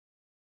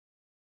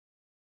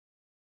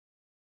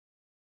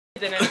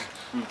in it.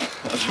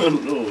 I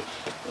don't know.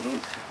 I don't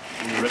want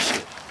to risk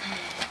it.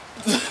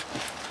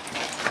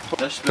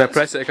 Now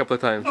press it a couple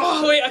of times.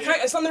 Oh wait, I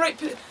can't. It's on the right.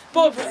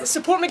 Bob,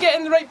 support me get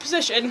in the right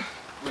position.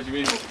 What do you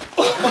mean?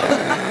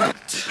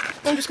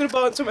 I'm just gonna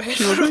balance on my head.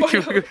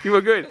 You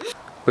were good.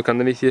 Look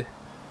underneath you.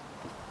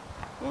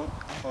 Oh,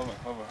 hover.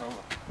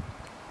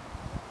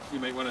 You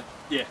might wanna.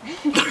 Yeah.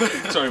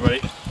 Sorry, buddy.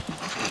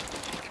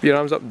 Keep your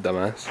arms up,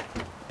 dumbass.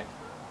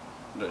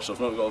 Right, so I've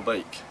not got a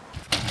bike.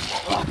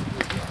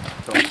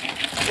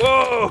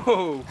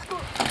 Whoa!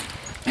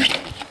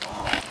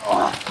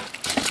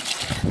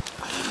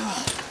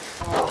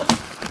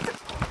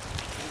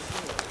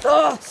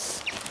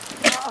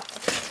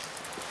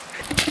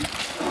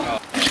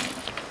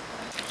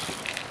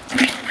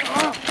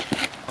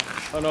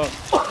 Oh no.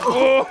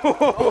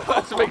 Oh,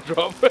 that's a big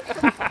drop.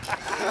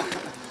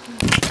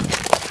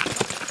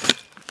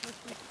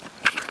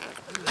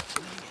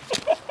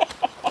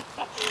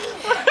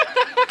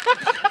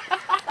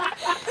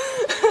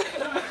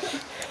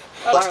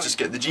 Let's just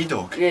get the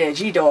G-Dog. Yeah,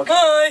 G-Dog.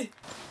 Hi!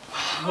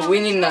 We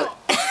need another.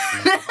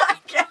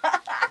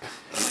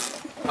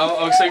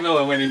 I'll signal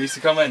him when he needs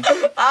to come in.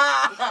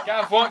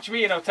 Gav, watch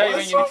me and I'll tell you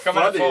when you need to come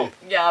in at 4.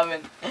 Yeah, I'm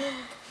in.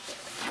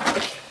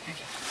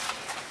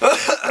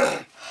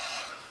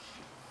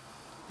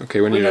 Okay,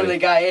 when We you're need another ready.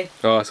 guy, eh?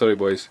 Oh, sorry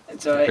boys.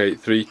 It's alright. Okay,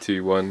 3,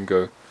 2, 1,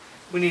 go.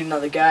 We need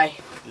another guy.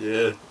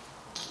 Yeah.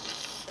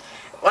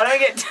 Why don't I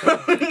get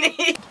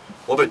Tony?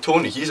 What about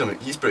Tony?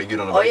 He's pretty good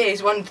on a Oh bike. yeah,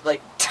 he's one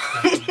like.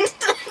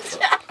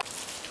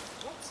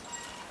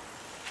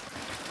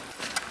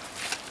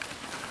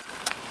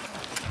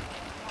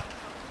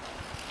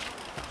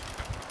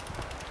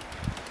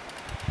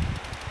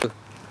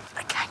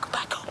 I can't go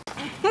back home.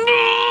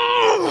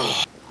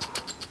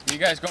 You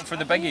guys going for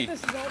the biggie?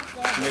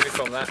 Maybe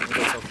from that and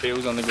get some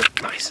fails on the go.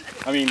 Nice.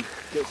 I mean,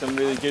 get some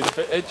really good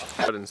footage.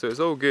 So it's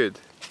all good.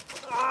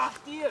 Ah,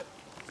 dear.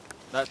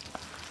 That.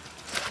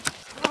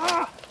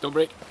 Don't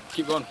break.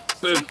 Keep going.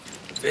 Boom.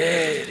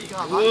 Very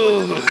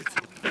good.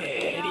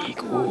 Very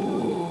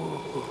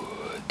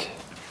good.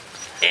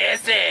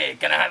 Easy,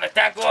 can I have a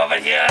taco over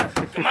here?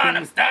 Come on,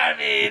 I'm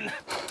starving.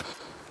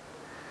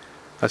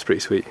 That's pretty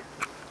sweet.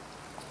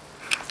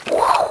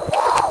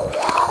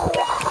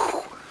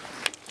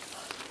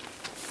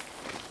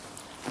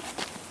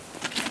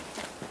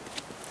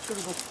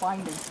 Gotta go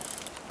find him.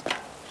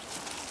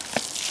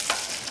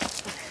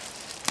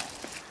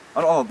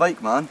 I don't have a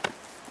bike, man.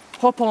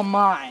 Hop on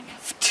mine.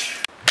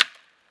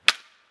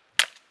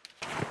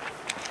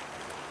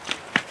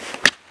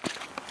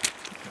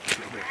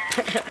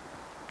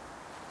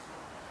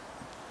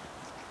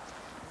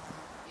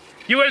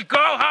 You will go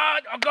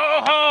hard or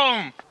go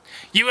home.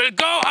 You will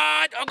go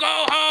hard or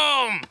go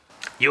home.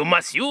 You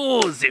must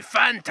use the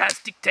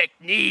fantastic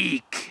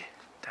technique.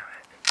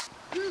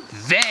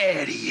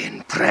 Very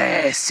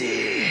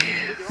impressive.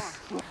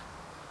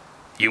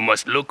 You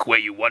must look where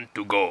you want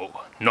to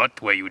go,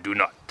 not where you do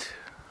not.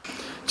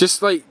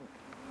 Just like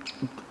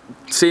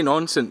say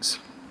nonsense.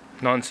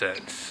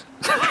 Nonsense.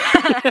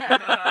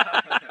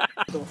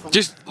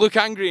 Just look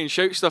angry and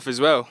shout stuff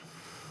as well.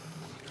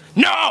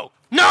 No!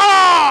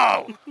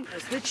 No!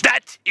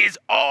 That is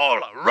all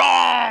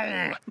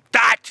wrong!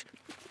 That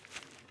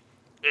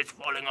is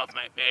falling off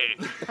my face.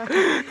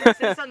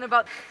 Say something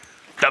about.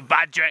 The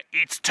badger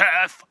eats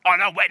turf on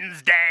a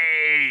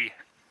Wednesday.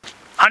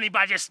 Honey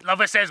badger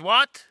lover says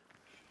what?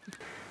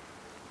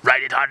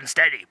 Ride it hard and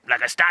steady,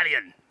 like a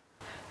stallion.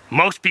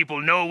 Most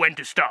people know when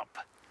to stop.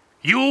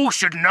 You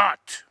should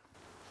not.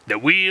 The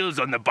wheels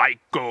on the bike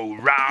go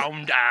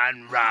round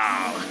and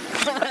round.